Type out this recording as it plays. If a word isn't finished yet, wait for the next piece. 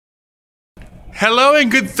Hello and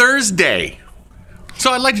good Thursday.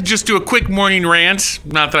 So I'd like to just do a quick morning rant.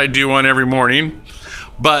 Not that I do one every morning,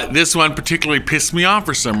 but this one particularly pissed me off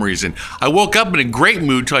for some reason. I woke up in a great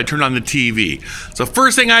mood till I turned on the TV. So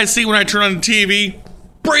first thing I see when I turn on the TV,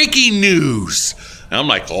 breaking news. And I'm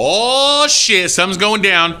like, oh shit, something's going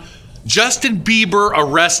down. Justin Bieber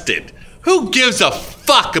arrested. Who gives a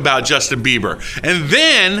fuck about Justin Bieber? And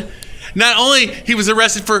then, not only he was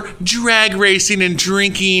arrested for drag racing and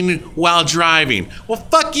drinking while driving. Well,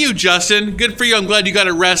 fuck you, Justin. Good for you. I'm glad you got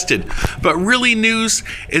arrested. But really, news,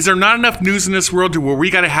 is there not enough news in this world to where we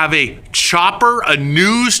got to have a chopper, a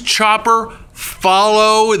news chopper,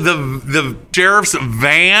 follow the sheriff's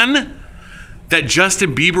van that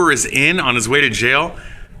Justin Bieber is in on his way to jail?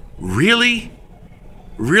 Really?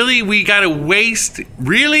 Really? We got to waste?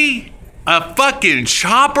 Really? A fucking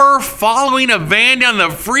chopper following a van down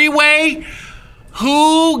the freeway?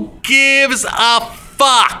 Who gives a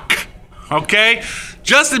fuck? Okay?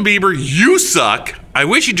 Justin Bieber, you suck. I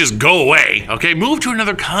wish you'd just go away. Okay? Move to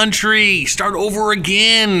another country. Start over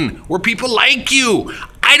again where people like you.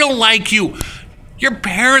 I don't like you. Your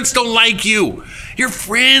parents don't like you. Your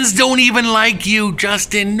friends don't even like you,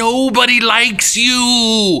 Justin. Nobody likes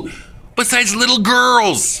you besides little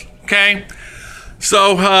girls. Okay?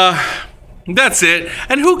 So, that's it.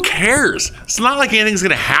 And who cares? It's not like anything's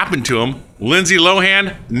gonna happen to him. Lindsay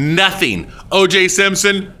Lohan, nothing. OJ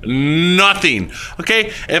Simpson, nothing. Okay?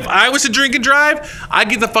 If I was to drink and drive, I'd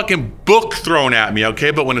get the fucking book thrown at me, okay?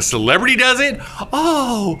 But when a celebrity does it,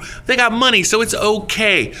 oh, they got money, so it's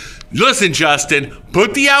okay. Listen, Justin,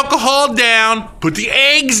 put the alcohol down, put the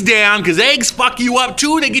eggs down, because eggs fuck you up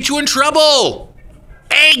too, they get you in trouble.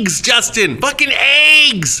 Eggs, Justin, fucking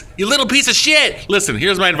eggs, you little piece of shit. Listen,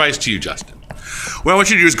 here's my advice to you, Justin. What I want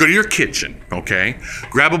you to do is go to your kitchen, okay?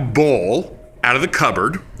 Grab a bowl out of the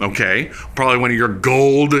cupboard, okay? Probably one of your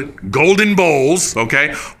golden bowls,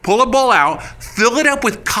 okay? Pull a bowl out, fill it up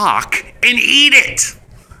with cock, and eat it.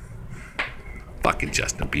 Fucking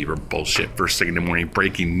Justin Bieber bullshit, first thing in the morning,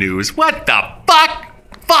 breaking news. What the fuck?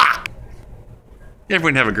 Fuck!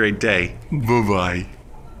 Everyone have a great day. Bye-bye.